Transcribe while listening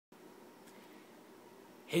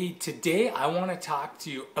Hey, today I want to talk to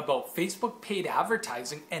you about Facebook paid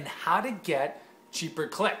advertising and how to get cheaper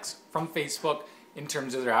clicks from Facebook in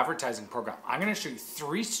terms of their advertising program. I'm going to show you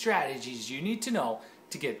 3 strategies you need to know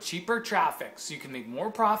to get cheaper traffic so you can make more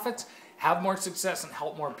profits, have more success, and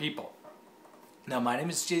help more people. Now, my name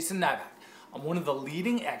is Jason Nyback. I'm one of the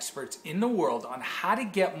leading experts in the world on how to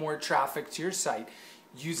get more traffic to your site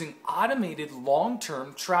using automated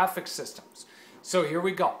long-term traffic systems. So here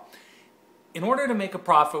we go. In order to make a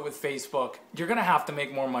profit with Facebook, you're going to have to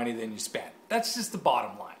make more money than you spend. That's just the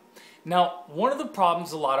bottom line. Now, one of the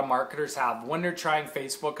problems a lot of marketers have when they're trying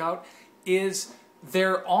Facebook out is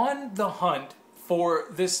they're on the hunt for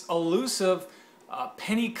this elusive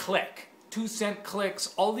penny click, 2-cent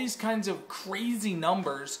clicks, all these kinds of crazy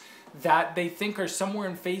numbers that they think are somewhere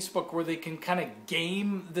in Facebook where they can kind of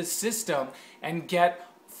game the system and get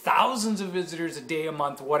thousands of visitors a day, a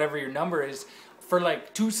month, whatever your number is, for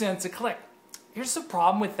like 2 cents a click. Here's the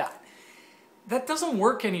problem with that. That doesn't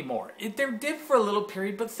work anymore. It did for a little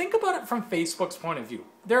period, but think about it from Facebook's point of view.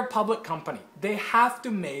 They're a public company. They have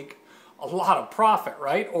to make a lot of profit,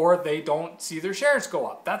 right? Or they don't see their shares go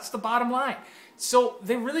up. That's the bottom line. So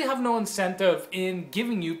they really have no incentive in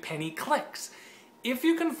giving you penny clicks. If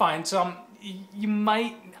you can find some, you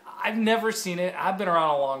might, I've never seen it. I've been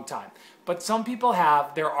around a long time. But some people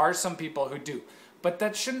have. There are some people who do. But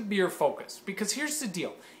that shouldn't be your focus, because here's the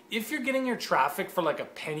deal. If you're getting your traffic for like a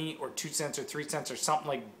penny or 2 cents or 3 cents or something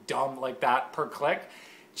like dumb like that per click,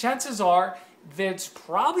 chances are that's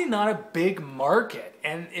probably not a big market.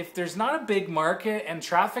 And if there's not a big market and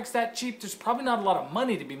traffic's that cheap, there's probably not a lot of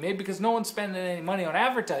money to be made because no one's spending any money on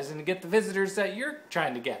advertising to get the visitors that you're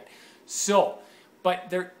trying to get.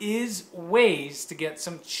 But there is ways to get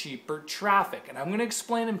some cheaper traffic, and I'm going to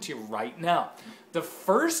explain them to you right now. The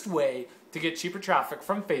first way to get cheaper traffic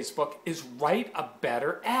from Facebook is write a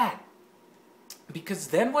better ad. Because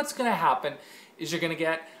then what's going to happen is you're going to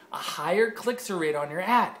get a higher click-through rate on your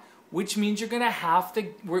ad, which means you're going to have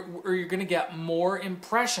to, or you're going to get more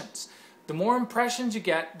impressions. The more impressions you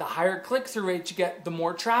get, the higher click-through rate you get, the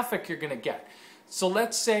more traffic you're going to get. So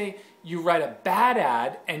let's say you write a bad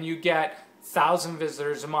ad and you get 1,000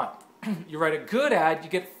 visitors a month. You write a good ad, you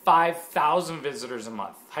get 5,000 visitors a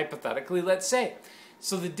month, hypothetically, let's say.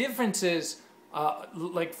 So the difference is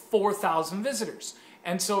like 4,000 visitors.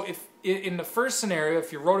 And so if in the first scenario,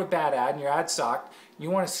 if you wrote a bad ad and your ad sucked, you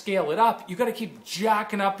want to scale it up, you got to keep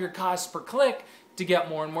jacking up your cost per click to get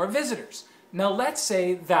more and more visitors. Now let's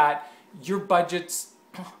say that your budget's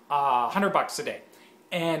 $100 a day,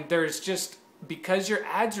 and there's just, because your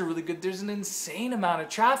ads are really good, there's an insane amount of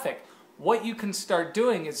traffic. What you can start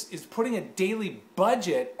doing is putting a daily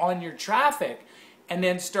budget on your traffic and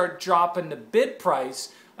then start dropping the bid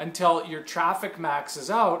price until your traffic maxes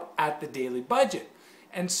out at the daily budget.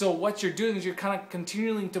 And so what you're doing is you're kind of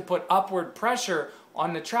continuing to put upward pressure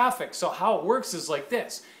on the traffic. So how it works is like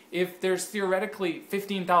this. If there's theoretically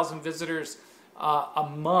 15,000 visitors a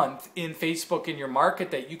month in Facebook in your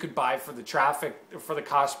market that you could buy for the traffic, for the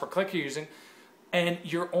cost per click you're using, and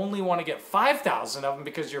you only want to get 5,000 of them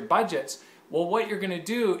because your budget's, well, what you're going to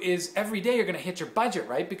do is every day you're going to hit your budget,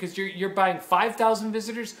 right? Because you're buying 5,000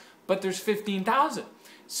 visitors, but there's 15,000.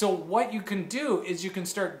 So what you can do is you can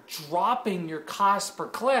start dropping your cost per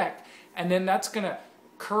click, and then that's going to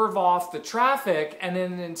curve off the traffic. And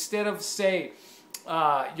then instead of, say,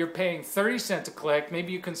 you're paying 30 cents a click,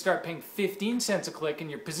 maybe you can start paying 15 cents a click, and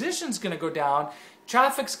your position's going to go down,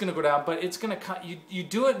 traffic's going to go down, but it's going to, you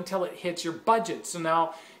do it until it hits your budget. So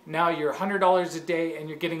now you're $100 a day and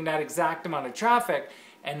you're getting that exact amount of traffic,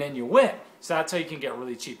 and then you win. So that's how you can get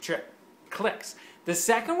really cheap clicks. The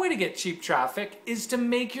second way to get cheap traffic is to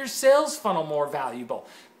make your sales funnel more valuable.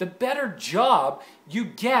 The better job you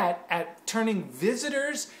get at turning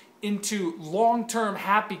visitors into long-term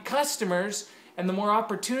happy customers, and the more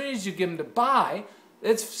opportunities you give them to buy,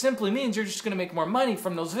 it simply means you're just going to make more money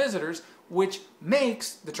from those visitors, which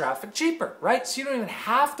makes the traffic cheaper, right? So you don't even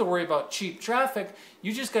have to worry about cheap traffic.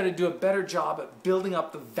 You just got to do a better job at building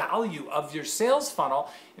up the value of your sales funnel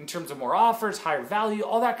in terms of more offers, higher value,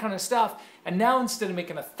 all that kind of stuff. And now instead of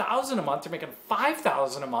making 1,000 a month, you're making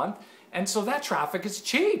 5,000 a month. And so that traffic is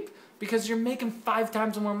cheap because you're making 5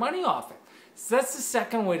 times more money off it. So that's the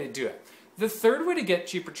second way to do it. The third way to get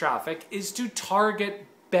cheaper traffic is to target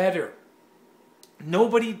better.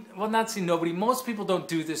 Most people don't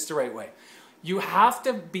do this the right way. You have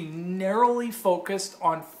to be narrowly focused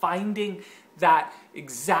on finding that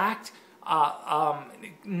exact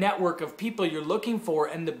network of people you're looking for,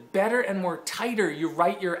 and the better and more tighter you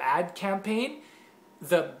write your ad campaign,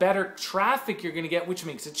 the better traffic you're going to get, which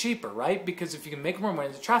makes it cheaper, right? Because if you can make more money,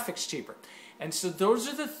 the traffic's cheaper. And so those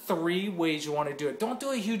are the 3 ways you want to do it. Don't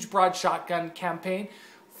do a huge broad shotgun campaign.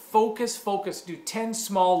 Focus. Do 10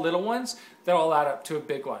 small little ones that all add up to a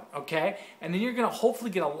big one, okay? And then you're going to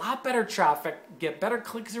hopefully get a lot better traffic, get better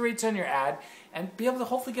click-through rates on your ad, and be able to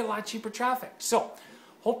hopefully get a lot cheaper traffic. So,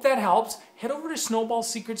 hope that helps. Head over to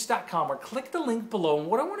snowballsecrets.com or click the link below. And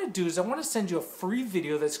what I want to do is I want to send you a free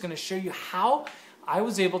video that's going to show you how I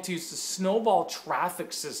was able to use the Snowball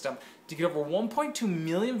traffic system to get over 1.2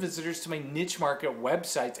 million visitors to my niche market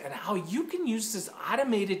websites, and how you can use this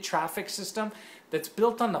automated traffic system that's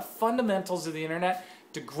built on the fundamentals of the internet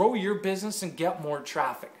to grow your business and get more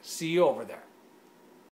traffic. See you over there.